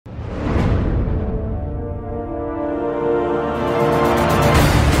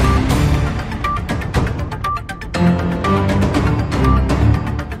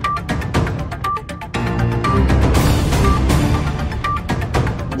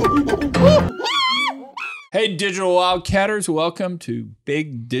Hey, Digital Wildcatters, welcome to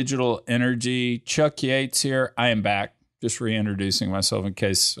Big Digital Energy. Chuck Yates here. I am back. Just reintroducing myself in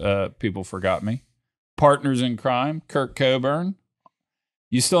case people forgot me. Partners in crime, Kirk Coburn.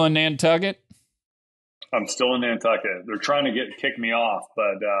 You still in Nantucket? I'm still in Nantucket. They're trying to kick me off,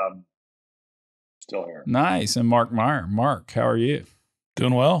 but still here. Nice. And Mark Meyer. Mark, how are you?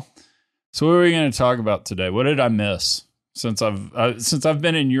 Doing well. So what are we going to talk about today? What did I miss since I've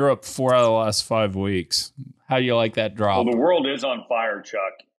been in Europe 4 out of the last 5 weeks? How do you like that drop? Well, the world is on fire,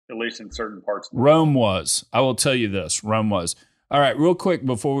 Chuck, at least in certain parts of the Rome was. I will tell you this. Rome was. All right, real quick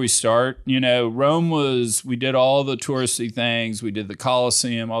before we start, Rome was, we did all the touristy things. We did the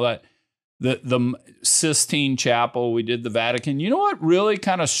Colosseum, all that. The Sistine Chapel, we did the Vatican. You know what really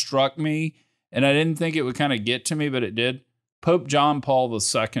kind of struck me, and I didn't think it would kind of get to me, but it did? Pope John Paul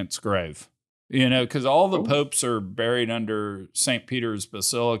II's grave. Because all the popes are buried under St. Peter's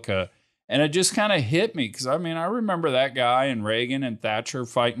Basilica. And it just kind of hit me because, I remember that guy and Reagan and Thatcher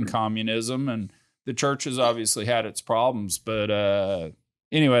fighting communism, and the church has obviously had its problems. But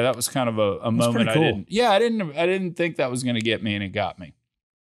anyway, that was kind of a moment cool. I didn't think that was going to get me, and it got me.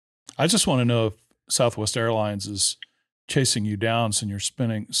 I just want to know if Southwest Airlines is chasing you down since you're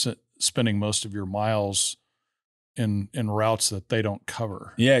spending most of your miles in routes that they don't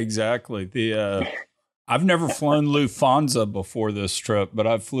cover. Yeah, exactly. I've never flown Lufthansa before this trip, but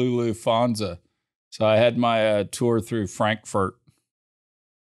I flew Lufthansa. So I had my tour through Frankfurt.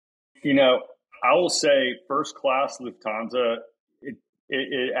 I will say first class Lufthansa,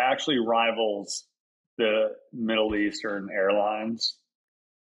 it actually rivals the Middle Eastern airlines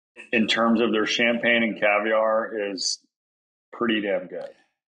in terms of their champagne and caviar is pretty damn good.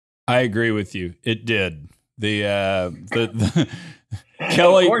 I agree with you. It did. The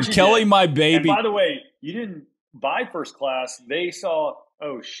Kelly, my baby. And by the way, you didn't buy first class. They saw,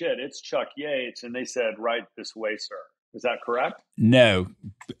 oh shit, it's Chuck Yates, and they said, right this way, sir. Is that correct? No.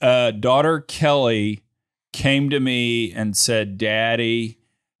 Daughter Kelly came to me and said, Daddy,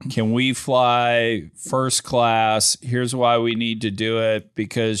 can we fly first class? Here's why we need to do it,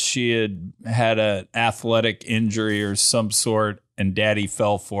 because she had an athletic injury or some sort, and Daddy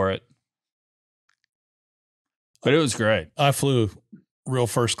fell for it. But it was great. I flew real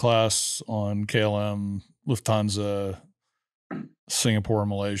first class on KLM, Lufthansa, Singapore,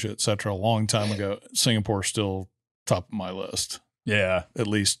 Malaysia, etc. a long time ago. Singapore's still top of my list. Yeah. At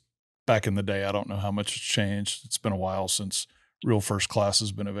least back in the day. I don't know how much has changed. It's been a while since real first class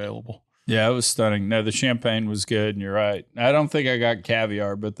has been available. Yeah, it was stunning. No, the champagne was good, and you're right. I don't think I got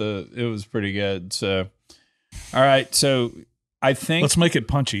caviar, but it was pretty good. So, all right. So I think let's make it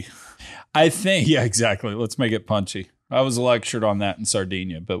punchy. Yeah, exactly. Let's make it punchy. I was lectured on that in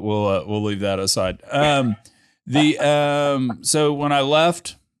Sardinia, but we'll leave that aside. So when I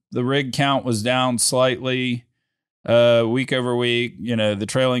left, the rig count was down slightly, week over week. The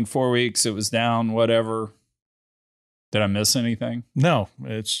trailing 4 weeks, it was down. Whatever. Did I miss anything? No,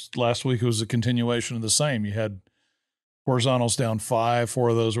 it's last week. It was a continuation of the same. You had horizontals down 5. 4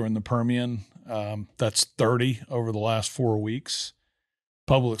 of those were in the Permian. That's 30 over the last 4 weeks.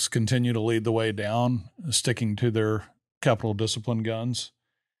 Publics continue to lead the way down, sticking to their capital discipline guns.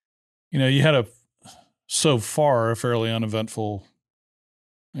 You had so far a fairly uneventful,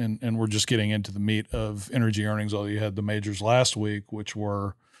 and we're just getting into the meat of energy earnings. Although you had the majors last week, which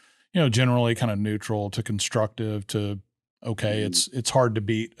were, generally kind of neutral to constructive to okay. It's hard to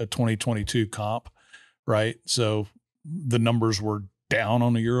beat a 2022 comp, right? So the numbers were down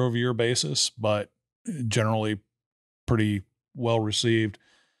on a year-over-year basis, but generally pretty well received.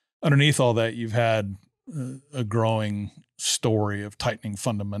 Underneath all that, you've had a growing story of tightening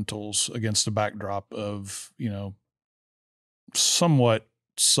fundamentals against a backdrop of, somewhat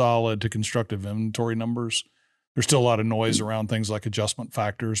solid to constructive inventory numbers. There's still a lot of noise around things like adjustment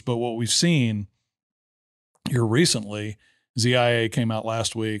factors, but what we've seen here recently is the IEA came out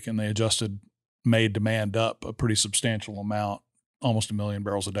last week and they made demand up a pretty substantial amount, almost 1 million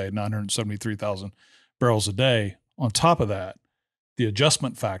barrels a day, 973,000 barrels a day. On top of that, the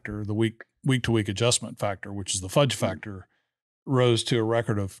adjustment factor, the week-to-week adjustment factor, which is the fudge factor, rose to a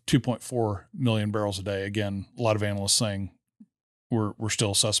record of 2.4 million barrels a day. Again, a lot of analysts saying we're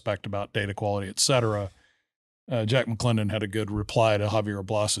still suspect about data quality, et cetera. Jack McClendon had a good reply to Javier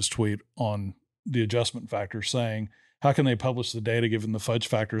Blas's tweet on the adjustment factor saying, how can they publish the data given the fudge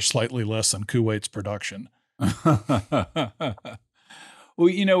factor is slightly less than Kuwait's production? Well,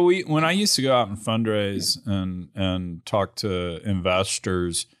 when I used to go out and fundraise and talk to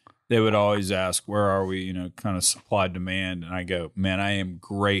investors, they would always ask, where are we, kind of supply demand. And I go, man, I am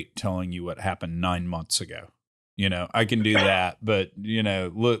great telling you what happened 9 months ago. I can do that. But,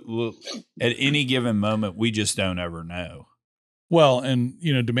 look, at any given moment, we just don't ever know. Well, and,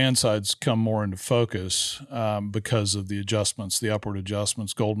 demand sides come more into focus because of the adjustments, the upward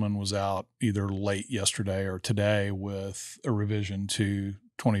adjustments. Goldman was out either late yesterday or today with a revision to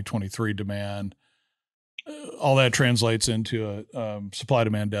 2023 demand. All that translates into a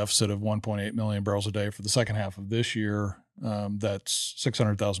supply-demand deficit of 1.8 million barrels a day for the second half of this year. That's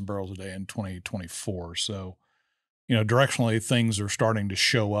 600,000 barrels a day in 2024. So, directionally, things are starting to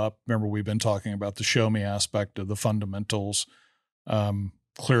show up. Remember, we've been talking about the show me aspect of the fundamentals.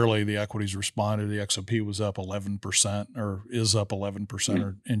 Clearly, the equities responded. The XOP was up 11% or is up 11%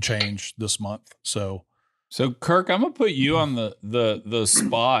 or and change this month. So Kirk, I'm gonna put you on the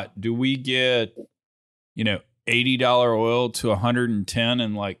spot. Do we get $80 oil to 110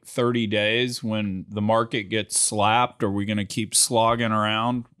 in like 30 days when the market gets slapped? Are we going to keep slogging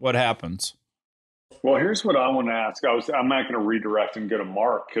around? What happens? Well, here's what I want to ask. I'm not going to redirect and go to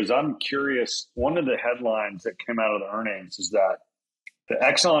Mark because I'm curious. One of the headlines that came out of the earnings is that the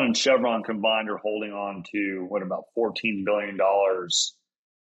Exxon and Chevron combined are holding on to about $14 billion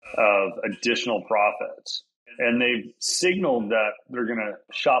of additional profits. And they've signaled that they're going to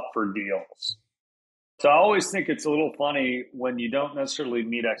shop for deals. So I always think it's a little funny when you don't necessarily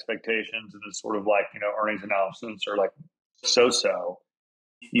meet expectations and it's sort of like, earnings announcements are like so-so.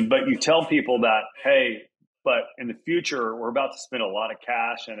 But you tell people that, hey, but in the future, we're about to spend a lot of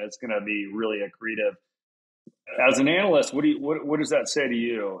cash and it's going to be really accretive. As an analyst, what does that say to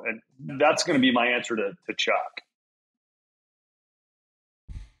you? And that's going to be my answer to Chuck.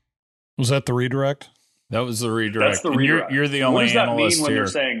 Was that the redirect? That was the redirect. That's the redirect. You're the only analyst here. What does that mean when they're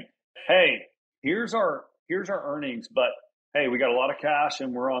saying, hey, here's our earnings, but hey, we got a lot of cash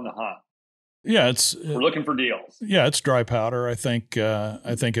and we're on the hunt. Yeah, we're looking for deals. Yeah, it's dry powder. I think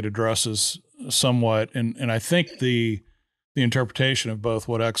it addresses somewhat, and I think the interpretation of both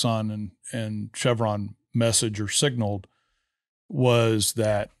what Exxon and Chevron message or signaled was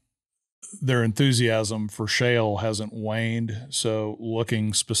that their enthusiasm for shale hasn't waned. So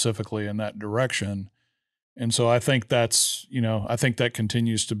looking specifically in that direction, and so I think that's I think that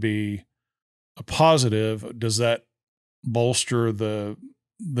continues to be a positive. Does that bolster the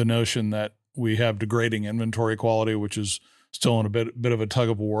notion that we have degrading inventory quality, which is still in a bit of a tug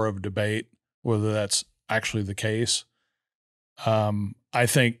of war of debate, whether that's actually the case? I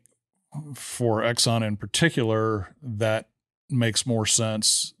think for Exxon in particular, that makes more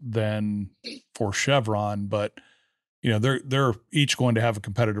sense than for Chevron, but they're each going to have a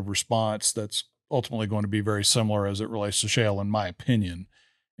competitive response that's ultimately going to be very similar as it relates to shale, in my opinion.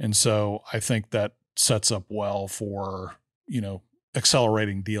 And so I think that sets up well for,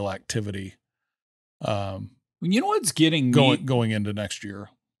 accelerating deal activity. What's getting going into next year?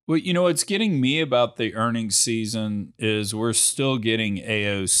 Well, what's getting me about the earnings season is we're still getting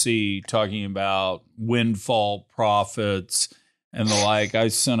AOC talking about windfall profits and the like. I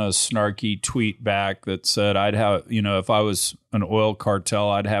sent a snarky tweet back that said I'd have, if I was an oil cartel,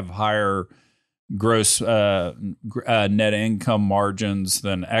 I'd have higher gross net income margins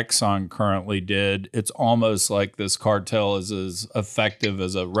than Exxon currently did. It's almost like this cartel is as effective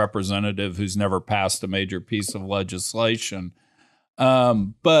as a representative who's never passed a major piece of legislation.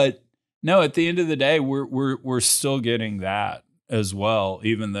 But no, at the end of the day, we're still getting that as well,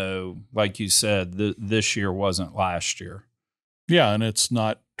 even though, like you said, this year wasn't last year. Yeah, and it's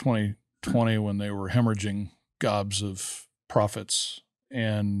not 2020 when they were hemorrhaging gobs of profits.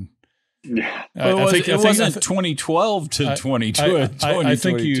 And yeah, it wasn't 2012 to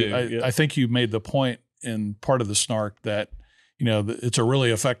 2022. I think you made the point in part of the snark that it's a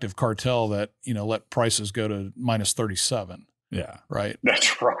really effective cartel that let prices go to minus 37. Yeah, right.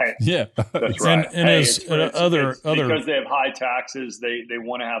 That's right. Yeah, that's right. And it's other because they have high taxes, they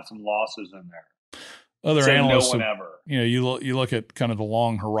want to have some losses in there. Other analysts, no one ever. You look at kind of the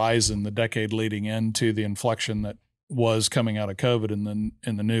long horizon, the decade leading into the inflection that was coming out of COVID and then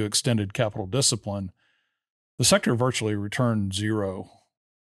in the new extended capital discipline, the sector virtually returned zero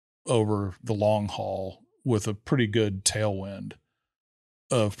over the long haul with a pretty good tailwind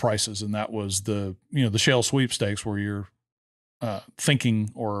of prices. And that was the shale sweepstakes where you're thinking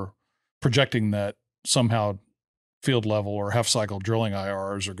or projecting that somehow field level or half cycle drilling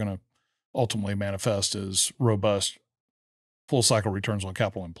IRRs are going to ultimately manifest as robust full cycle returns on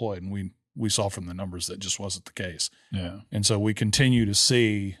capital employed. And we saw from the numbers that just wasn't the case. Yeah. And so we continue to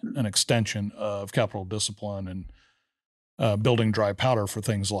see an extension of capital discipline and building dry powder for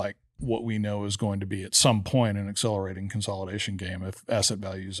things like what we know is going to be at some point an accelerating consolidation game if asset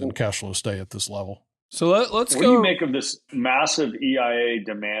values and cash flows stay at this level. So let's go. What do you make of this massive EIA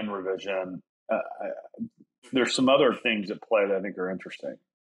demand revision? there's some other things at play that I think are interesting.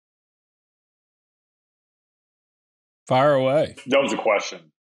 Fire away. That was a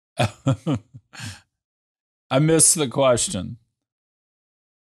question. I missed the question.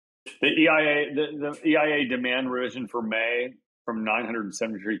 The EIA demand revision for May from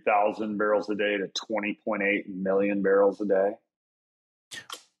 973,000 barrels a day to 20.8 million barrels a day.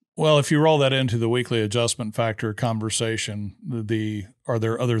 Well, if you roll that into the weekly adjustment factor conversation, are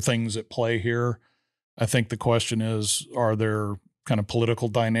there other things at play here? I think the question is, are there kind of political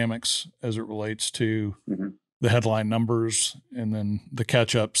dynamics as it relates to the headline numbers and then the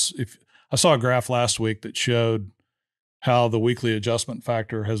catch-ups? If I saw a graph last week that showed how the weekly adjustment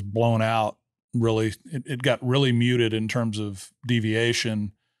factor has blown out. Really, it got really muted in terms of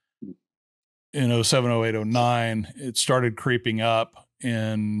deviation in 07, 08, 09. It started creeping up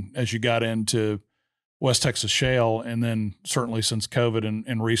as you got into West Texas shale, and then certainly since COVID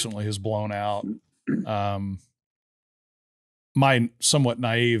and recently has blown out. My somewhat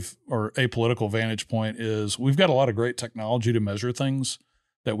naive or apolitical vantage point is we've got a lot of great technology to measure things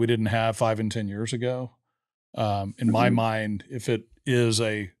that we didn't have 5 and 10 years ago. In my mind, if it is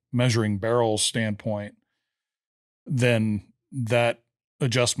a measuring barrels standpoint, then that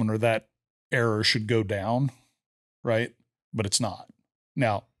adjustment or that error should go down, right? But it's not.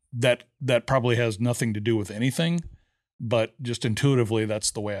 Now, that probably has nothing to do with anything, but just intuitively,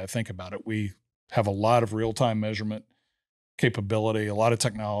 that's the way I think about it. We have a lot of real-time measurement capability, a lot of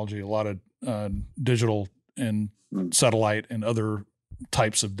technology, a lot of digital and satellite and other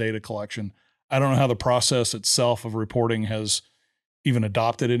types of data collection. I don't know how the process itself of reporting has even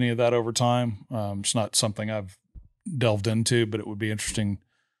adopted any of that over time. It's not something I've delved into, but it would be interesting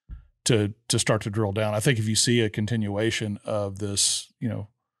to start to drill down. I think if you see a continuation of this,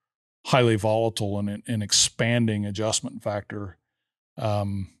 highly volatile and expanding adjustment factor,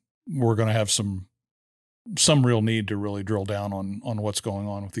 we're going to have some real need to really drill down on what's going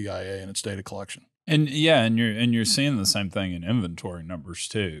on with the EIA and its data collection. And you're seeing the same thing in inventory numbers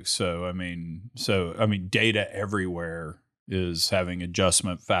too. So I mean, data everywhere is having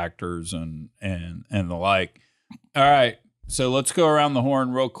adjustment factors and the like. All right, so let's go around the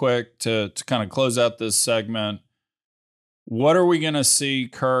horn real quick to kind of close out this segment. What are we going to see,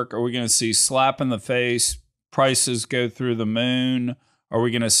 Kirk? Are we going to see slap in the face, prices go through the moon? Are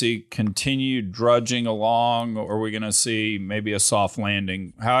we going to see continued drudging along, or are we going to see maybe a soft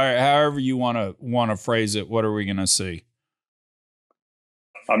landing? However you want to phrase it, what are we going to see?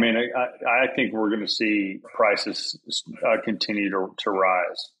 I mean, I think we're going to see prices continue to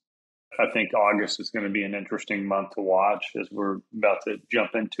rise. I think August is going to be an interesting month to watch as we're about to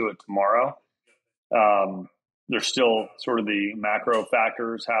jump into it tomorrow. There's still sort of the macro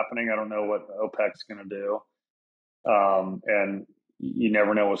factors happening. I don't know what OPEC's going to do. And you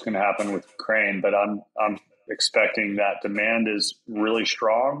never know what's going to happen with Ukraine, but I'm expecting that demand is really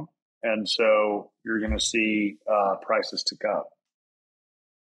strong. And so you're going to see prices tick up.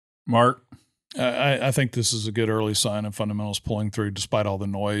 Mark? I think this is a good early sign of fundamentals pulling through despite all the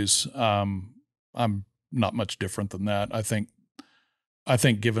noise. I'm not much different than that. I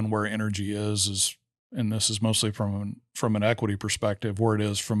think given where energy is, and this is mostly from an equity perspective, where it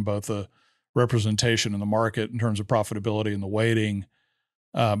is from both a representation in the market in terms of profitability and the weighting,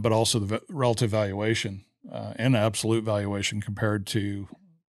 but also the relative valuation and absolute valuation compared to,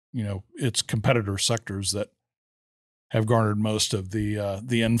 its competitor sectors that have garnered most of the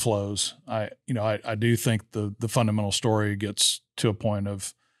inflows. I do think the fundamental story gets to a point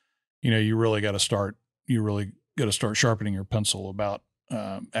of, you really got to start sharpening your pencil about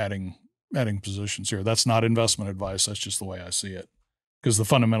adding positions here. That's not investment advice. That's just the way I see it, because the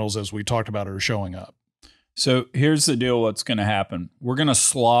fundamentals, as we talked about, are showing up. So here's the deal. What's going to happen? We're going to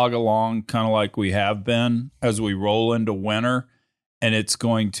slog along kind of like we have been as we roll into winter, and it's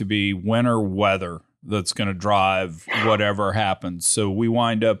going to be winter weather that's going to drive whatever happens. So we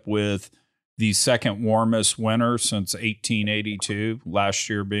wind up with the second warmest winter since 1882, last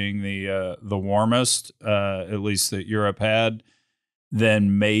year being the warmest, at least that Europe had.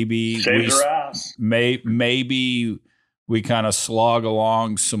 Then maybe maybe we kind of slog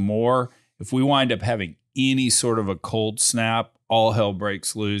along some more. If we wind up having any sort of a cold snap, all hell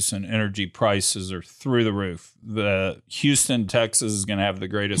breaks loose and energy prices are through the roof. The Houston, Texas is going to have the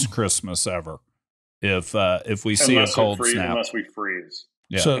greatest Christmas ever if we see a cold snap. Unless we freeze.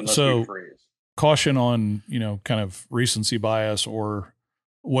 Yeah. So caution on, kind of recency bias or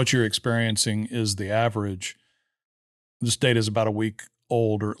what you're experiencing is the average. This data is about a week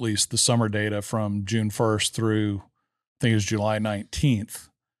old, or at least the summer data from June 1st through, I think it was July 19th.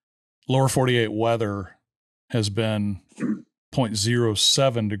 Lower 48 weather has been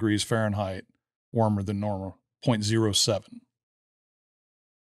 0.07 degrees Fahrenheit warmer than normal, 0.07.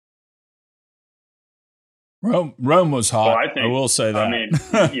 Rome was hot. Well, I will say that. I mean,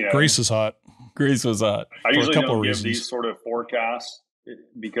 you know, Greece is hot. Greece was hot. I for a usually couple don't of give reasons. these sort of forecasts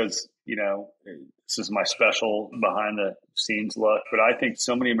because, you know, this is my special behind the scenes look. But I think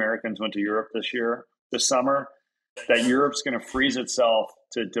so many Americans went to Europe this summer, that Europe's going to freeze itself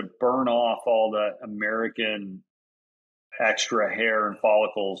to burn off all the American extra hair and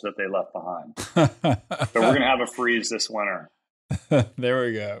follicles that they left behind. So we're going to have a freeze this winter. There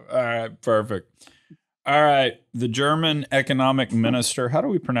we go. All right, perfect. All right, the German economic minister, how do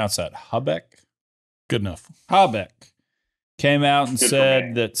we pronounce that? Habeck? Good enough. Habeck came out and Good for said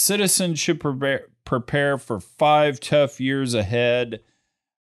me. that citizens should prepare for 5 tough years ahead.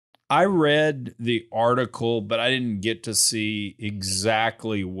 I read the article, but I didn't get to see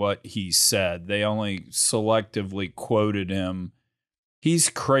exactly what he said. They only selectively quoted him. He's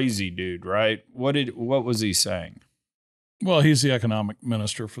crazy, dude, right? What was he saying? Well, he's the economic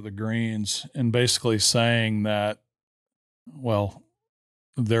minister for the Greens, and basically saying that, well,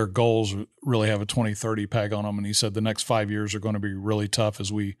 their goals really have a 2030 peg on them. And he said the next 5 years are going to be really tough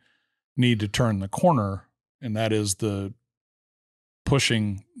as we need to turn the corner. And that is the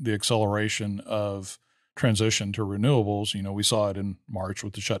pushing the acceleration of transition to renewables. You know, we saw it in March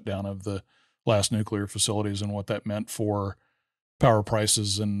with the shutdown of the last nuclear facilities and what that meant for power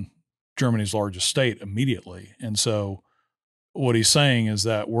prices in Germany's largest state immediately. And so what he's saying is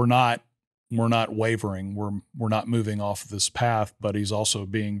that we're not wavering. We're not moving off of this path, but he's also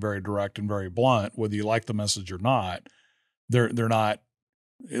being very direct and very blunt. Whether you like the message or not, they're not,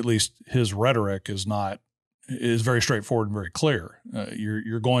 at least his rhetoric is very straightforward and very clear.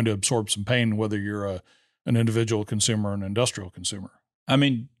 You're going to absorb some pain, whether you're an individual consumer or an industrial consumer. I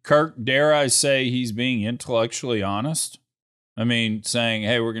mean, Kirk, dare I say he's being intellectually honest? I mean, saying,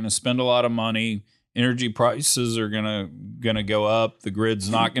 hey, we're going to spend a lot of money. Energy prices are gonna go up. The grid's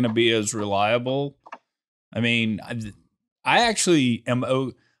not going to be as reliable. I mean, I actually am.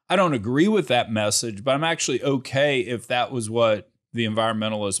 I don't agree with that message, but I'm actually okay if that was what the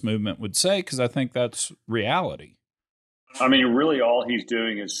environmentalist movement would say, because I think that's reality. I mean, really, all he's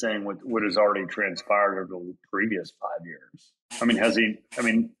doing is saying what has already transpired over the previous 5 years. I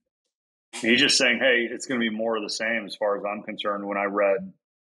mean, he's just saying, hey, it's going to be more of the same as far as I'm concerned. When I read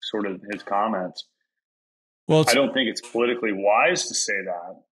sort of his comments. Well, I don't think it's politically wise to say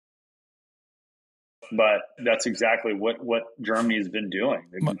that, but that's exactly what Germany has been doing.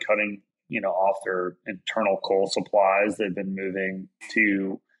 They've been cutting, off their internal coal supplies. They've been moving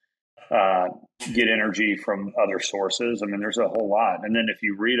to get energy from other sources. I mean, there's a whole lot. And then if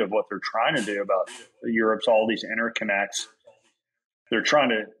you read of what they're trying to do about Europe's all these interconnects, they're trying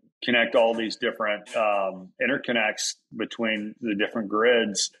to connect all these different interconnects between the different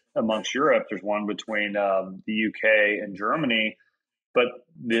grids amongst Europe. There's one between the UK and Germany, but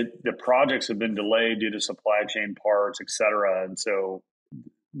the projects have been delayed due to supply chain parts, et cetera. And so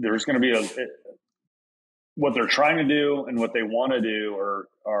there's going to be what they're trying to do and what they want to do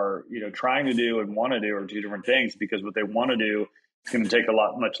are trying to do and want to do are two different things, because what they want to do is going to take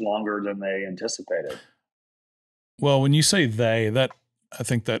much longer than they anticipated. Well, when you say I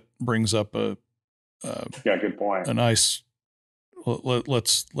think that brings up good point. A nice,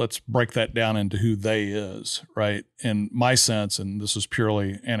 let's break that down into who they is, right? In my sense, and this is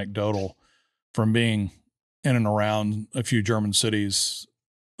purely anecdotal from being in and around a few German cities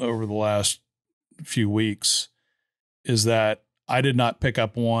over the last few weeks, is that I did not pick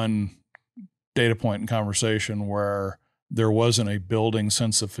up one data point in conversation where there wasn't a building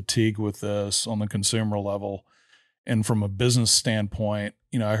sense of fatigue with this on the consumer level. And from a business standpoint,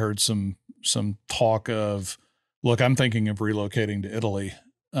 I heard some talk of, look, I'm thinking of relocating to Italy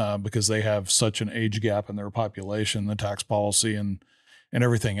because they have such an age gap in their population. The tax policy and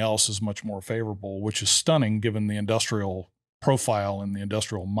everything else is much more favorable, which is stunning given the industrial profile and the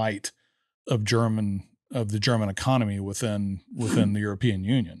industrial might of the German economy within the European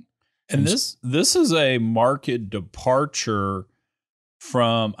Union. And this is a marked departure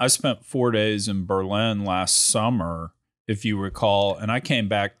from, I spent 4 days in Berlin last summer, if you recall, and I came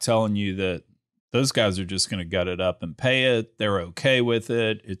back telling you that those guys are just going to gut it up and pay it. They're okay with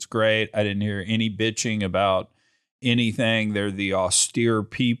it. It's great. I didn't hear any bitching about anything. They're the austere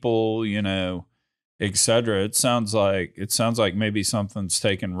people, et cetera. It sounds like maybe something's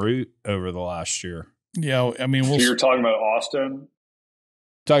taken root over the last year. Yeah, I mean, so you're talking about Austin?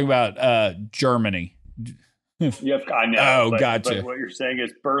 Talking about Germany. Yep, I know. Oh, gotcha. But what you're saying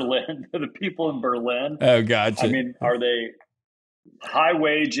is Berlin, the people in Berlin. Oh, gotcha. I mean, are they high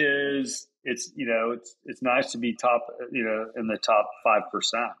wages? It's nice to be top, in the top 5%,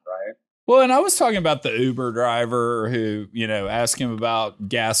 right? Well, and I was talking about the Uber driver who, asked him about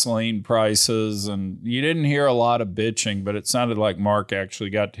gasoline prices, and you didn't hear a lot of bitching, but it sounded like Mark actually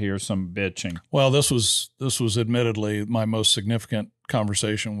got to hear some bitching. Well, this was admittedly my most significant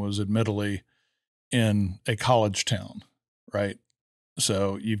conversation was admittedly in a college town, right?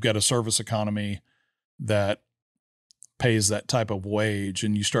 So you've got a service economy that pays that type of wage,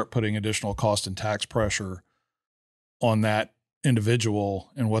 and you start putting additional cost and tax pressure on that individual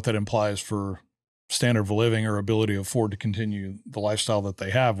and what that implies for standard of living or ability to afford to continue the lifestyle that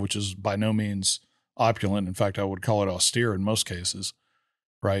they have, which is by no means opulent. In fact, I would call it austere in most cases,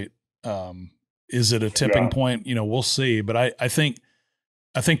 right? Is it a tipping point? We'll see. But I think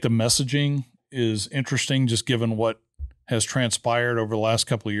the messaging is interesting, just given what has transpired over the last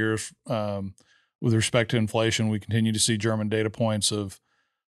couple of years with respect to inflation. We continue to see German data points of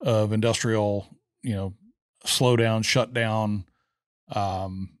industrial, slowdown, shutdown,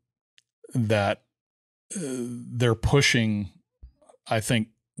 that they're pushing, I think,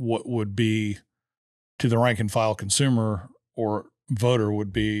 what would be to the rank and file consumer or voter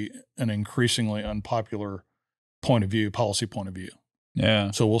would be an increasingly unpopular policy point of view.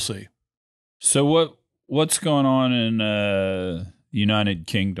 Yeah. So we'll see. So what's going on in the United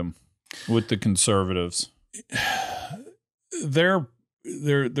Kingdom with the Conservatives? There's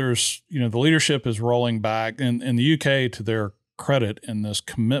the leadership is rolling back, and in the UK, to their credit, in this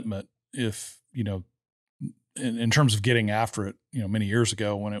commitment, if in terms of getting after it, many years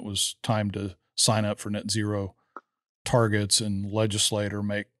ago when it was time to sign up for net zero targets and legislate or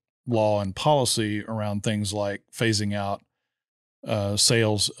make law and policy around things like phasing out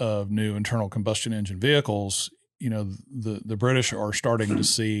sales of new internal combustion engine vehicles, the British are starting to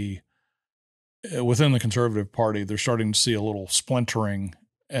see within the Conservative Party, they're starting to see a little splintering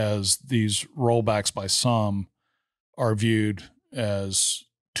as these rollbacks by some are viewed as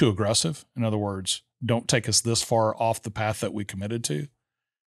too aggressive. In other words, don't take us this far off the path that we committed to.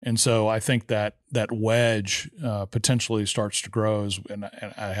 And so I think that wedge potentially starts to grow, and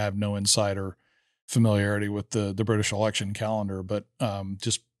I have no insider familiarity with the British election calendar, but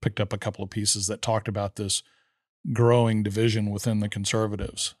just picked up a couple of pieces that talked about this growing division within the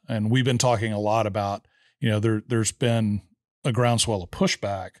Conservatives. And we've been talking a lot about, there's been a groundswell of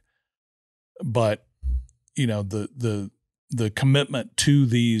pushback, but the commitment to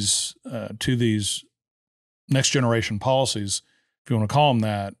these next generation policies, if you want to call them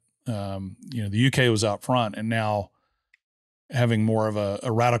that, the UK was out front, and now having more of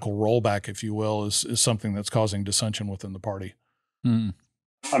a radical rollback, if you will, is something that's causing dissension within the party. Mm.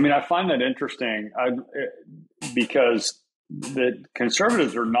 I mean, I find that interesting because the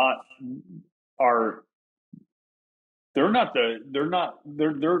Conservatives they're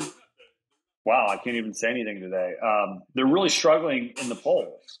wow, I can't even say anything today. They're really struggling in the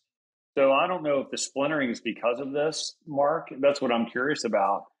polls. So I don't know if the splintering is because of this, Mark. That's what I'm curious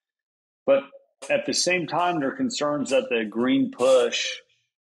about. But at the same time, there are concerns that the green push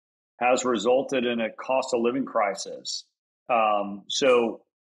has resulted in a cost of living crisis. So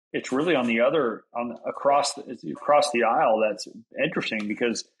it's really across the aisle. That's interesting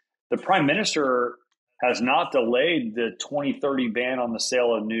because the prime minister has not delayed the 2030 ban on the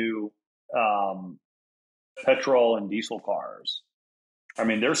sale of new petrol and diesel cars. I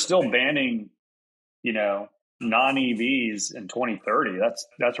mean, they're still banning, non-EVs in 2030.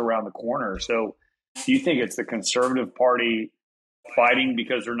 That's around the corner. So do you think it's the Conservative Party fighting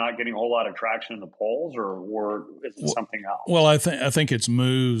because they're not getting a whole lot of traction in the polls, or is it something else? Well, I think it's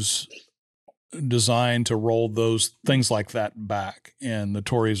moves designed to roll those things like that back. And the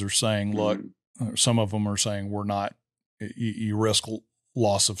Tories are saying, look, some of them are saying we're not, you risk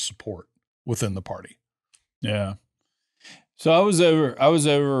loss of support within the party. Yeah. So I was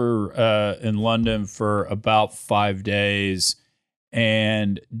over in London for about 5 days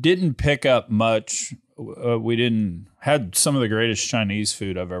and didn't pick up much. We had some of the greatest Chinese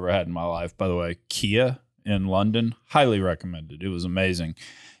food I've ever had in my life. By the way, Kia in London, highly recommended. It was amazing.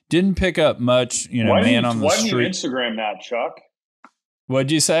 Didn't pick up much, man on the street. Why didn't you Instagram that, Chuck?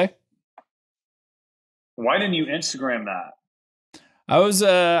 What'd you say? Why didn't you Instagram that? I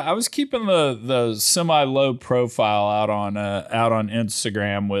was keeping the semi low profile out on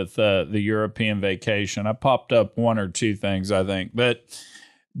Instagram with the European vacation. I popped up one or two things, I think, but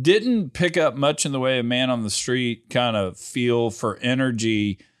didn't pick up much in the way of man on the street kind of feel for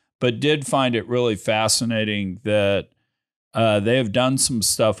energy, but did find it really fascinating that they have done some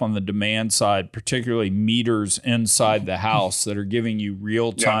stuff on the demand side, particularly meters inside the house that are giving you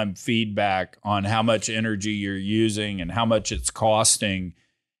real-time feedback on how much energy you're using and how much it's costing.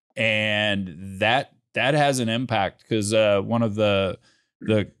 And that has an impact because one of the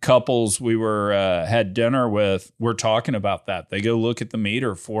the couples we were had dinner with were talking about that. They go look at the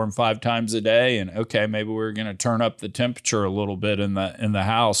meter 4 and 5 times a day, and okay, maybe we're going to turn up the temperature a little bit in the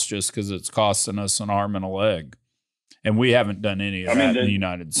house just because it's costing us an arm and a leg. And we haven't done any of that in the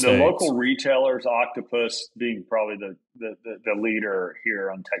United States. The local retailers, Octopus being probably the leader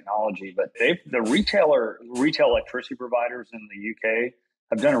here on technology, but the retail electricity providers in the UK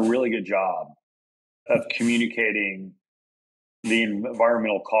have done a really good job of communicating the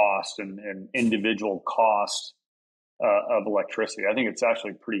environmental cost and individual cost of electricity. I think it's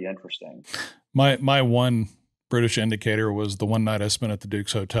actually pretty interesting. My one British indicator was the one night I spent at the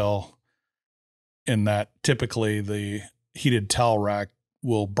Duke's Hotel, in that typically the heated towel rack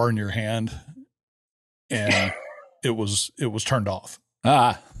will burn your hand, and it was turned off.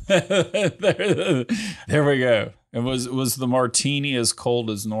 There we go. It was the martini as cold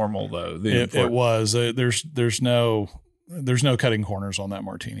as normal though. It was. There's no cutting corners on that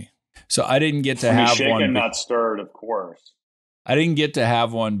martini. So I didn't get to have shaken, one. Not stirred, of course. I didn't get to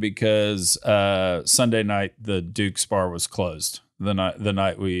have one because Sunday night the Duke's bar was closed. The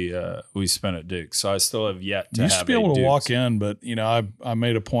night we spent at Duke's, so I still have yet to. You used to be able to walk in, but I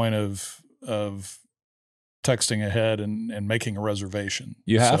made a point of texting ahead and making a reservation.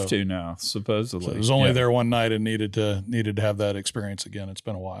 You have to now, supposedly. So I was only there one night and needed to have that experience again. It's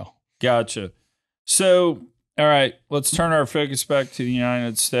been a while. Gotcha. So, all right, let's turn our focus back to the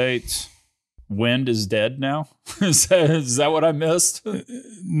United States. Wind is dead now. Is that what I missed?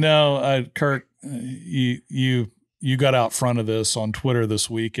 No, Kurt, you got out front of this on Twitter this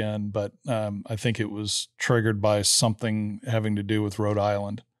weekend, but I think it was triggered by something having to do with Rhode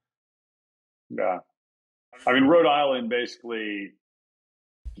Island. Yeah. I mean, Rhode Island basically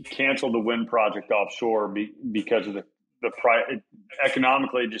canceled the wind project offshore because of the price.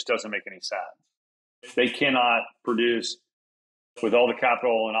 Economically, it just doesn't make any sense. They cannot produce, with all the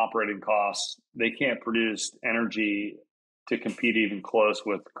capital and operating costs, they can't produce energy to compete even close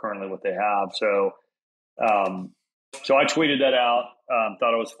with currently what they have. So I tweeted that out,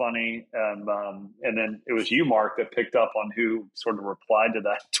 thought it was funny. And then it was you, Mark, that picked up on who sort of replied to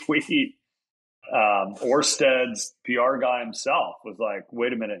that tweet. Orsted's PR guy himself was like,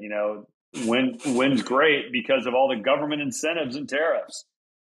 wait a minute, wind's great because of all the government incentives and tariffs,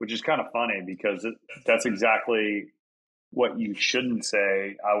 which is kind of funny because that's exactly what you shouldn't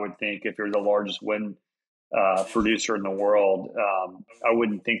say. I would think if you're the largest wind producer in the world, I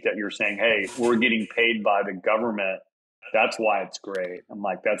wouldn't think that you're saying, hey, we're getting paid by the government. That's why it's great. I'm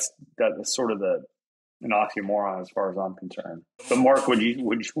like, that's sort of an oxymoron as far as I'm concerned. But Mark, what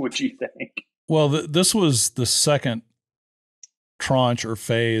you think? Well, this was the second tranche or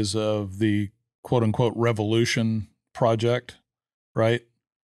phase of the quote unquote revolution project, right?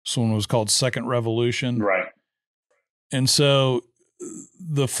 This one was called Second Revolution. Right. And so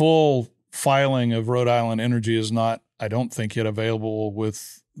the full filing of Rhode Island Energy is not, I don't think, yet available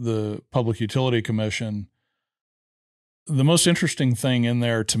with the Public Utility Commission. The most interesting thing in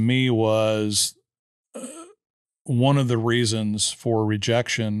there to me was one of the reasons for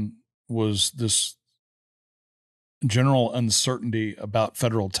rejection was this general uncertainty about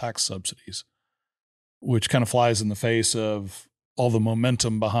federal tax subsidies, which kind of flies in the face of all the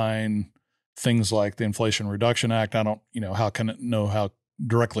momentum behind things like the Inflation Reduction Act. I don't, know how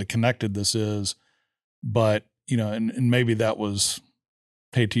directly connected this is, but, and maybe that was,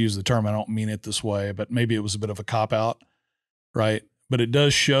 hate to use the term, I don't mean it this way, but maybe it was a bit of a cop-out, right? But it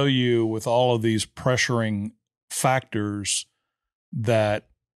does show you with all of these pressuring factors that,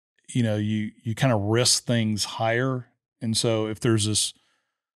 you kind of risk things higher. And so if there's this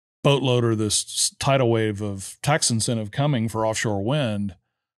boatload or this tidal wave of tax incentive coming for offshore wind,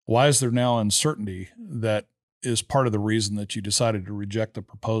 why is there now uncertainty that is part of the reason that you decided to reject the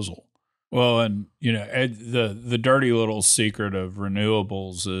proposal? Well, and the dirty little secret of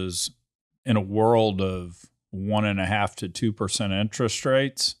renewables is in a world of 1.5% to 2% interest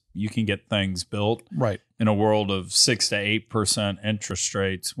rates, you can get things built. Right. In a world of 6 to 8% interest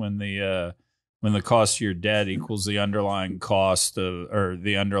rates, when the cost of your debt equals the underlying cost or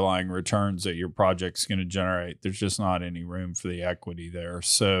the underlying returns that your project's going to generate, there's just not any room for the equity there.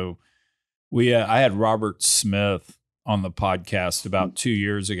 So I had Robert Smith on the podcast about 2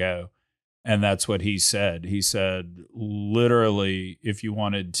 years ago, and that's what he said. He said, literally, if you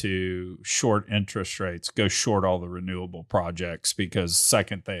wanted to short interest rates, go short all the renewable projects, because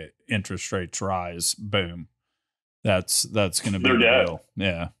second the interest rates rise, boom, that's going to be the deal.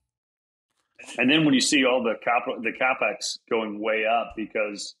 Yeah. And then when you see all the capex going way up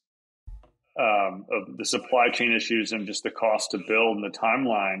because of the supply chain issues and just the cost to build and the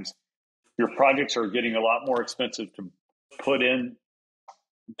timelines, your projects are getting a lot more expensive to put in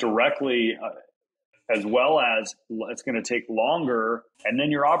directly, as well as it's going to take longer, and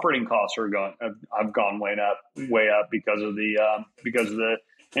then your operating costs have gone way up because of the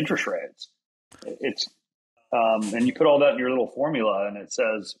interest rates. It's and you put all that in your little formula, and it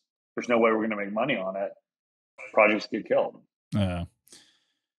says there's no way we're going to make money on it. Projects get killed. Yeah.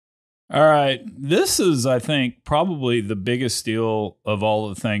 All right. This is, I think, probably the biggest deal of all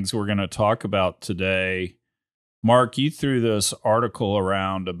the things we're going to talk about today. Mark, you threw this article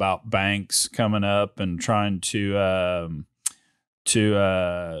around about banks coming up and trying to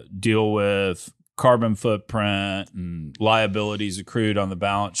deal with carbon footprint and liabilities accrued on the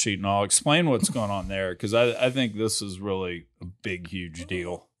balance sheet and all. Explain what's going on there, because I think this is really a big, huge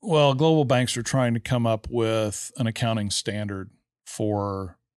deal. Well, global banks are trying to come up with an accounting standard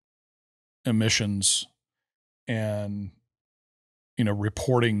for emissions and,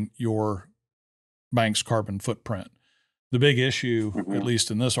 reporting your bank's carbon footprint. The big issue, at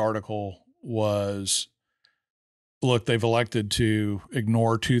least in this article, was, look, they've elected to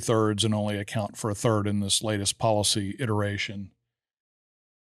ignore 2/3 and only account for 1/3 in this latest policy iteration.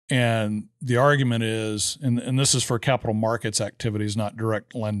 And the argument is, and this is for capital markets activities, not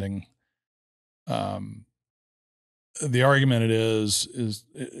direct lending. The argument is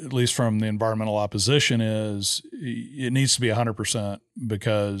at least from the environmental opposition, is it needs to be 100%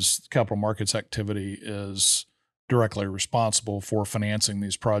 because capital markets activity is directly responsible for financing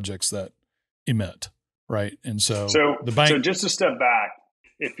these projects that emit, right? And so the bank. So just to step back,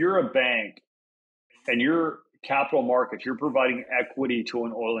 if you're a bank and you're capital markets, you're providing equity to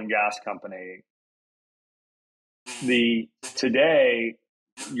an oil and gas company. Today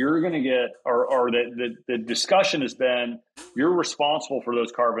you're going to get, or the discussion has been, you're responsible for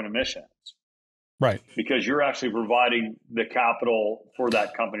those carbon emissions, right? Because you're actually providing the capital for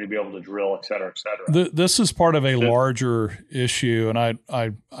that company to be able to drill, et cetera, et cetera. This is part of a larger issue, and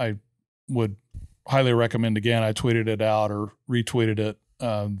I would highly recommend, again, I tweeted it out or retweeted it,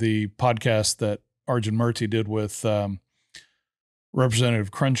 the podcast that Arjun Murthy did with Representative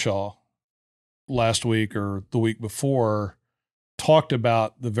Crenshaw last week or the week before, talked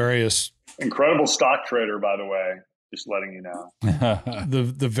about the various incredible stock trader, by the way, just letting you know,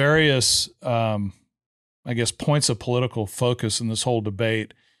 the various I guess points of political focus in this whole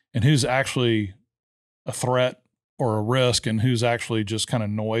debate, and who's actually a threat or a risk and who's actually just kind of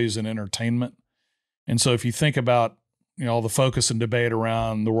noise and entertainment. And so if you think about, all the focus and debate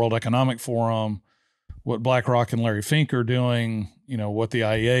around the World Economic Forum, what BlackRock and Larry Fink are doing, what the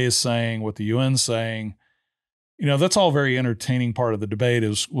IEA is saying, what the UN's saying, that's all very entertaining part of the debate,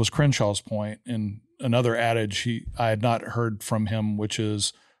 was Crenshaw's point. And another adage I had not heard from him, which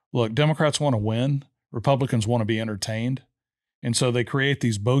is, look, Democrats want to win, Republicans want to be entertained. And so they create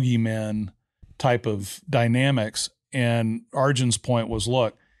these bogeymen type of dynamics. And Arjun's point was,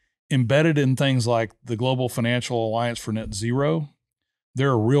 look, embedded in things like the Global Financial Alliance for Net Zero, there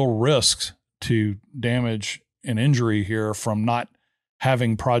are real risks to damage and injury here from not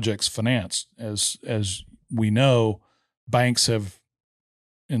having projects financed. As we know, banks have,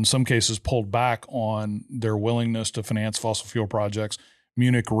 in some cases, pulled back on their willingness to finance fossil fuel projects.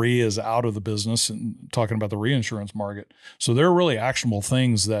 Munich Re is out of the business, and talking about the reinsurance market. So there are really actionable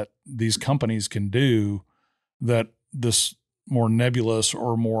things that these companies can do that this more nebulous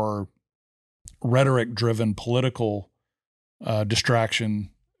or more rhetoric-driven political distraction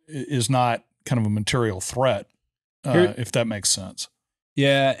is not kind of a material threat, if that makes sense.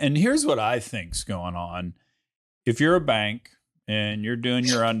 Yeah, and here's what I think's going on. If you're a bank and you're doing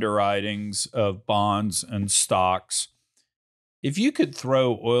your underwritings of bonds and stocks, if you could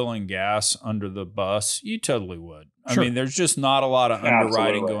throw oil and gas under the bus, you totally would. Sure. I mean, there's just not a lot of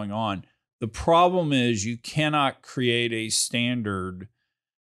underwriting going on. The problem is you cannot create a standard,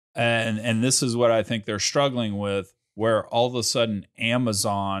 and this is what I think they're struggling with, where all of a sudden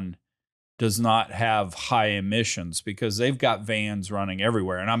Amazon does not have high emissions because they've got vans running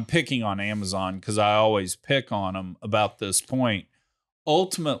everywhere. And I'm picking on Amazon because I always pick on them about this point.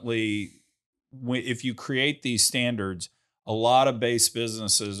 Ultimately, if you create these standards, a lot of base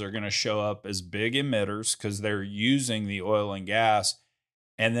businesses are going to show up as big emitters because they're using the oil and gas.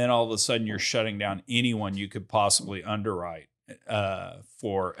 And then all of a sudden you're shutting down anyone you could possibly underwrite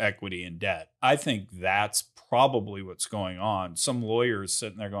for equity and debt. I think that's probably what's going on. Some lawyers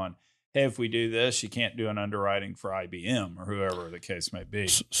sitting there going, hey, if we do this, you can't do an underwriting for IBM or whoever the case may be.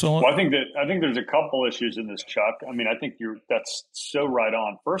 Well, I think there's a couple issues in this, Chuck. I mean, I think that's so right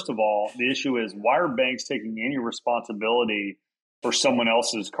on. First of all, the issue is, why are banks taking any responsibility for someone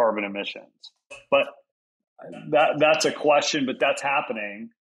else's carbon emissions? But that's a question, but that's happening.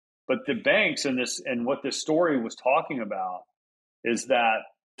 But the banks and what this story was talking about is that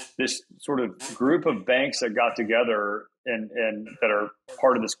this sort of group of banks that got together and that are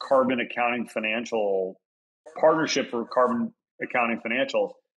part of this carbon accounting financial partnership for carbon accounting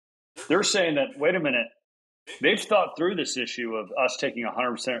financials. They're saying that, wait a minute, they've thought through this issue of us taking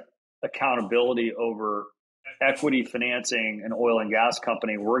 100% accountability over equity financing an oil and gas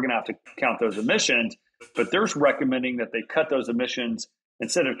company. We're going to have to count those emissions, but they're recommending that they cut those emissions.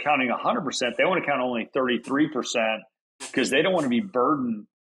 Instead of counting 100%, they want to count only 33% because they don't want to be burdened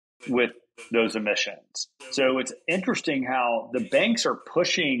with those emissions. So it's interesting how the banks are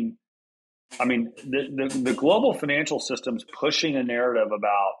pushing. I mean, the global financial system's pushing a narrative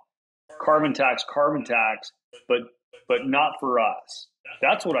about carbon tax, but not for us.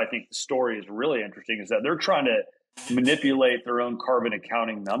 That's what I think the story is really interesting, is that they're trying to manipulate their own carbon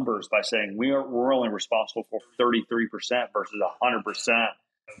accounting numbers by saying we're only responsible for 33% versus 100%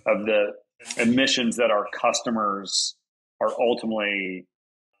 of the emissions that our customers are ultimately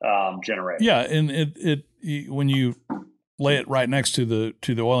generating. Yeah, and it when you lay it right next to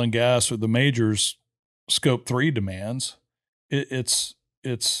the oil and gas or the majors Scope 3 demands, it's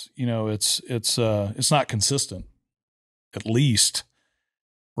not consistent, at least,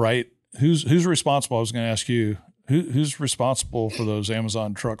 right? Who's responsible? I was going to ask you, who's responsible for those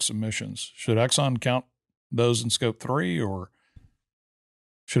Amazon trucks emissions? Should Exxon count those in Scope 3, or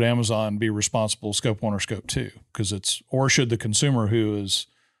should Amazon be responsible Scope 1 or Scope 2? Or should the consumer who is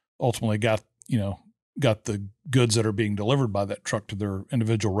ultimately got the goods that are being delivered by that truck to their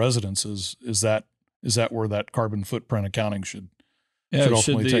individual residences, is that where that carbon footprint accounting should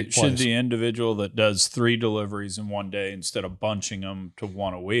ultimately take place? Should the individual that does 3 deliveries in one day instead of bunching them to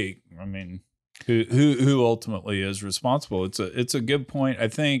 1 a week? I mean, who ultimately is responsible? It's a good point. I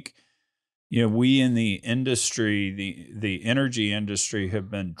think, we in the industry, the energy industry, have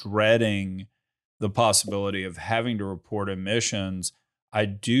been dreading the possibility of having to report emissions. I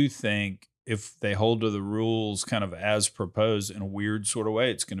do think if they hold to the rules kind of as proposed in a weird sort of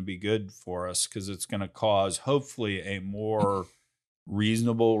way, it's going to be good for us, because it's going to cause hopefully a more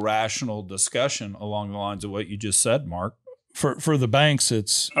reasonable, rational discussion along the lines of what you just said, Mark. For the banks,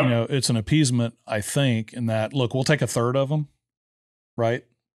 it's it's an appeasement, I think, in that, look, we'll take a third of them, right?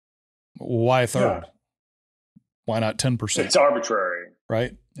 Why a third? Yeah. Why not 10%? It's arbitrary,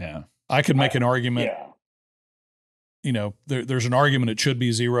 right? Yeah, I could make an argument. Yeah. There's an argument it should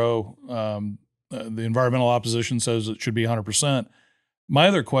be 0. The environmental opposition says it should be 100%. My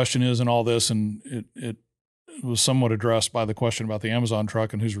other question is in all this, and it was somewhat addressed by the question about the Amazon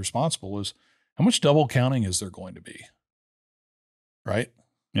truck and who's responsible, is how much double counting is there going to be? Right?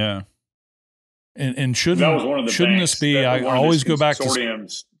 Yeah. And shouldn't this be? I always go back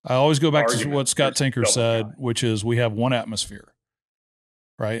to what Scott Tinker said, counting, which is we have one atmosphere,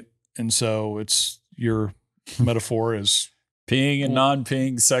 right? And so it's your metaphor is peeing and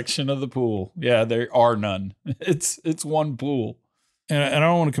non-peeing section of the pool. Yeah, there are none. It's one pool. And I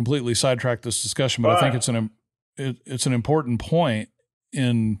don't want to completely sidetrack this discussion, but I think it's an important point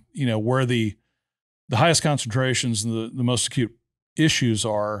in where the highest concentrations and the most acute issues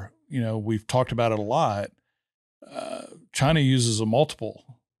are. We've talked about it a lot. China uses a multiple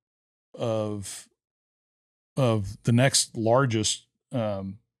of the next largest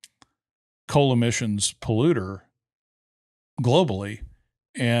coal emissions polluter globally,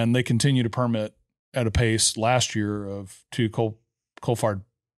 and they continue to permit at a pace last year of 2 coal-fired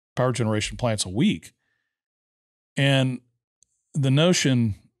power generation plants a week. And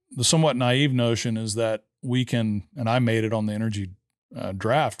the somewhat naive notion is that we can, and I made it on the energy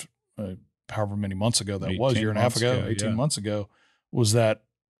draft, however many months ago that was, 18 months ago, was that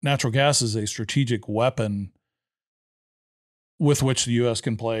natural gas is a strategic weapon with which the U.S.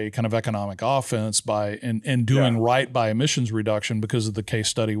 can play kind of economic offense by and doing right by emissions reduction, because of the case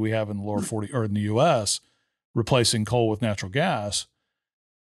study we have in the lower 40 or in the U.S. replacing coal with natural gas.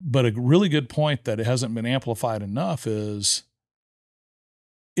 But a really good point that it hasn't been amplified enough is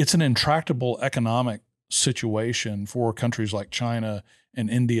it's an intractable economic situation for countries like China and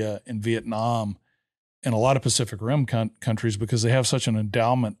India and Vietnam and a lot of Pacific Rim countries, because they have such an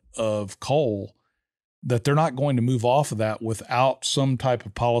endowment of coal that they're not going to move off of that without some type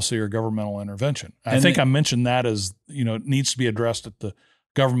of policy or governmental intervention. I think I mentioned that as, it needs to be addressed at the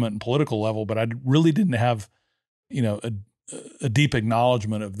government and political level, but I really didn't have, a deep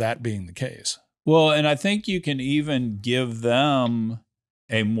acknowledgement of that being the case. Well, and I think you can even give them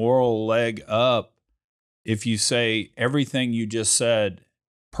a moral leg up if you say everything you just said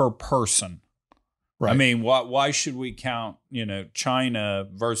per person. Right. I mean, why should we count, China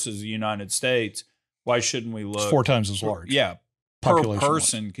versus the United States? Why shouldn't we look? It's 4 times as large. Yeah, per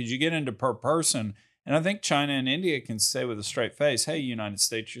person, because you get into per person, And I think China and India can say with a straight face, hey, United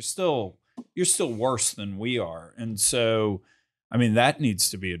States, you're still worse than we are. And so, I mean, that needs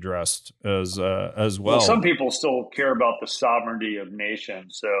to be addressed as well. Well, some people still care about the sovereignty of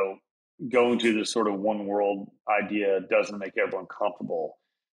nations. So going to this sort of one world idea doesn't make everyone comfortable.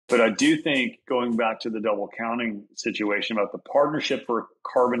 But I do think, going back to the double counting situation about the Partnership for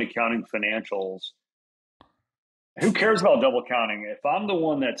Carbon Accounting Financials, who cares about double counting? If I'm the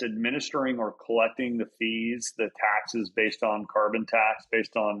one that's administering or collecting the fees, the taxes based on carbon tax,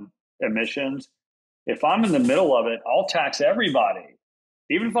 based on emissions, if I'm in the middle of it, I'll tax everybody,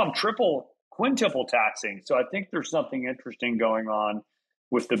 even if I'm quintuple taxing. So I think there's something interesting going on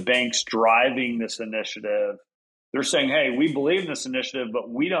with the banks driving this initiative. They're saying, hey, we believe in this initiative, but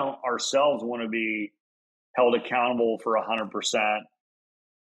we don't ourselves want to be held accountable for 100%.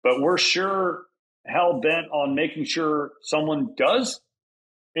 But we're sure hell bent on making sure someone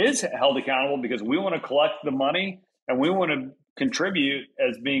is held accountable, because we want to collect the money and we want to contribute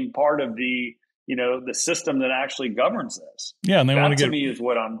as being part of the system that actually governs this. Yeah, and they want to get, to me, is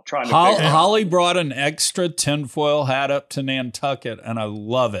what I'm trying to figure out. Holly brought an extra tinfoil hat up to Nantucket, and I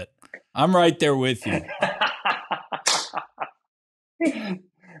love it. I'm right there with you.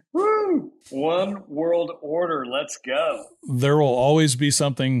 Woo! One world order. Let's go. There will always be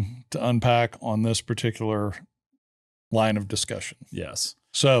something to unpack on this particular line of discussion. Yes.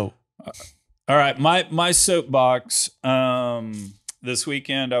 So, all right, my soapbox. This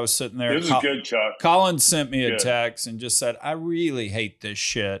weekend I was sitting there. This is good, Chuck. Colin sent me a text and just said, I really hate this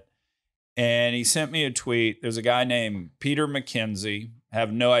shit. And he sent me a tweet. There's a guy named Peter McKenzie.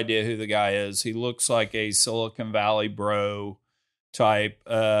 Have no idea who the guy is. He looks like a Silicon Valley bro type.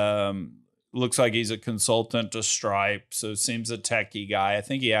 Looks like he's a consultant to Stripe, so seems a techie guy. I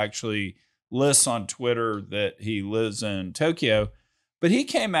think he actually lists on Twitter that he lives in Tokyo. But he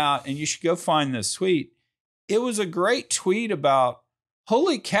came out, and you should go find this tweet. It was a great tweet about,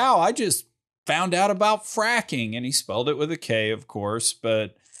 holy cow, I just found out about fracking. And he spelled it with a K, of course.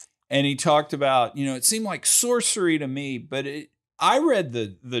 And he talked about, it seemed like sorcery to me, but I read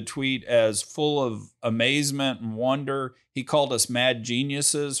the tweet as full of amazement and wonder. He called us mad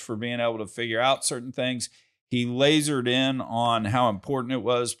geniuses for being able to figure out certain things. He lasered in on how important it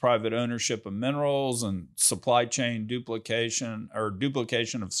was, private ownership of minerals and supply chain duplication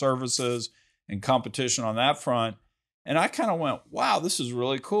of services and competition on that front. And I kind of went, wow, this is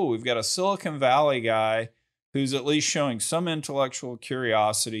really cool. We've got a Silicon Valley guy who's at least showing some intellectual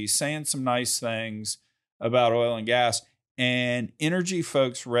curiosity, saying some nice things about oil and gas. And energy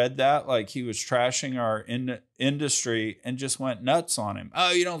folks read that like he was trashing our industry and just went nuts on him.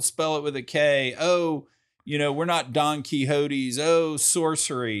 Oh, you don't spell it with a K. Oh, we're not Don Quixotes. Oh,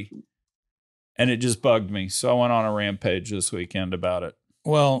 sorcery. And it just bugged me. So I went on a rampage this weekend about it.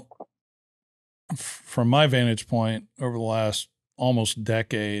 Well, from my vantage point, over the last almost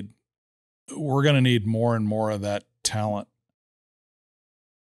decade, we're going to need more and more of that talent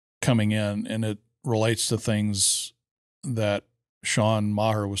coming in. And it relates to things that Sean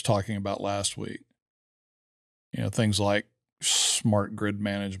Maher was talking about last week. Things like smart grid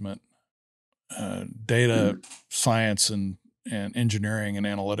management, data science and engineering and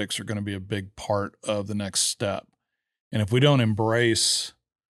analytics are going to be a big part of the next step. And if we don't embrace,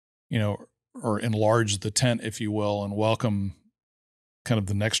 or enlarge the tent, if you will, and welcome kind of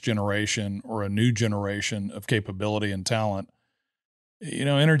the next generation or a new generation of capability and talent,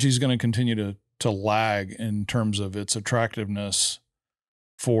 energy is going to continue to lag in terms of its attractiveness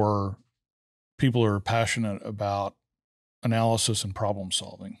for people who are passionate about analysis and problem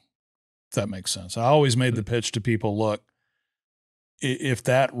solving, if that makes sense. I always made the pitch to people, look, if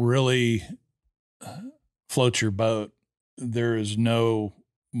that really floats your boat, there is no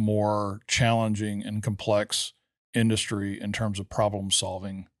more challenging and complex industry in terms of problem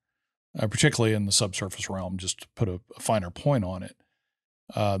solving, particularly in the subsurface realm, just to put a finer point on it.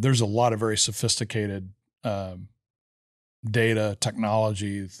 There's a lot of very sophisticated data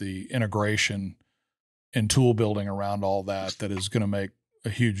technology, the integration and tool building around all that is going to make a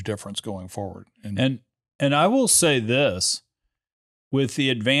huge difference going forward. And I will say this, with the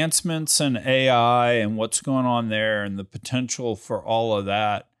advancements in AI and what's going on there and the potential for all of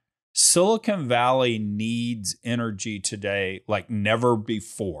that, Silicon Valley needs energy today like never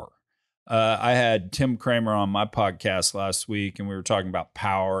before. I had Tim Kramer on my podcast last week, and we were talking about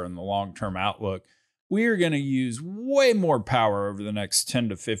power and the long-term outlook. We are going to use way more power over the next 10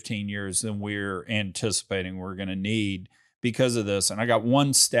 to 15 years than we're anticipating we're going to need because of this. And I got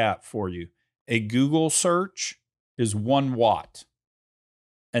one stat for you. A Google search is 1 watt.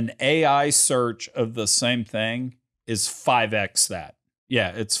 An AI search of the same thing is 5x that. Yeah,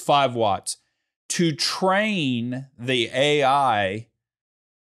 it's 5 watts. to train the AI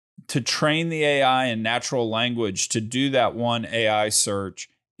in natural language to do that one AI search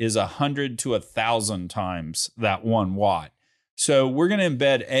is 100 to 1,000 times that 1 watt. So we're going to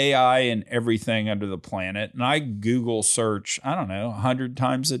embed AI in everything under the planet. And I Google search, 100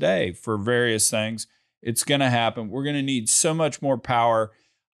 times a day for various things. It's going to happen. We're going to need so much more power.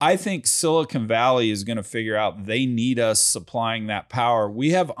 I think Silicon Valley is going to figure out they need us supplying that power.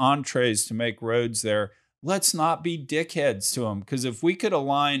 We have entrees to make roads there. Let's not be dickheads to them. Because if we could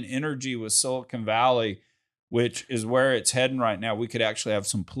align energy with Silicon Valley, which is where it's heading right now, we could actually have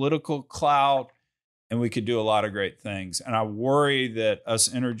some political clout and we could do a lot of great things. And I worry that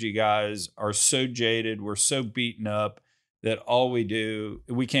us energy guys are so jaded, we're so beaten up that all we do,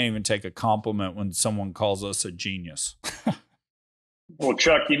 we can't even take a compliment when someone calls us a genius. Well,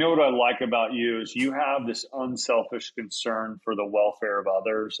 Chuck, you know what I like about you is you have this unselfish concern for the welfare of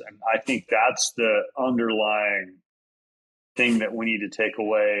others. And I think that's the underlying thing that we need to take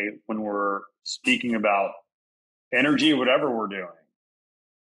away when we're speaking about energy, whatever we're doing.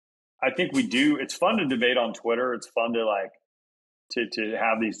 I think we do. It's fun to debate on Twitter. It's fun to to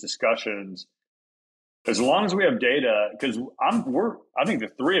have these discussions. As long as we have data, because I think the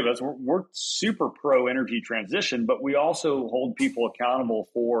three of us, we're super pro energy transition, but we also hold people accountable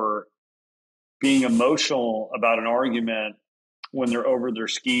for being emotional about an argument when they're over their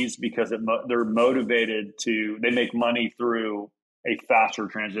skis because they're motivated they make money through a faster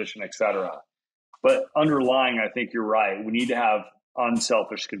transition, et cetera. But underlying, I think you're right. We need to have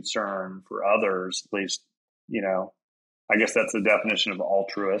unselfish concern for others, at least, I guess that's the definition of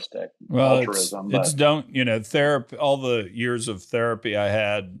altruism. Therapy, all the years of therapy I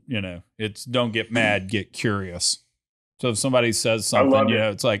had, it's don't get mad, get curious. So if somebody says something,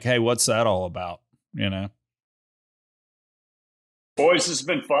 it's like, hey, what's that all about? Boys, this has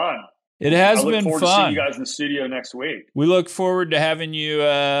been fun. It has been fun. I look forward to seeing you guys in the studio next week. We look forward to having you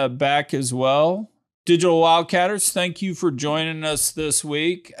back as well. Digital Wildcatters, thank you for joining us this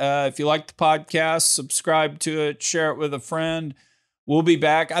week. If you like the podcast, subscribe to it, share it with a friend. We'll be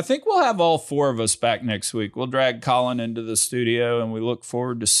back. I think we'll have all 4 of us back next week. We'll drag Colin into the studio, and we look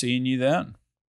forward to seeing you then.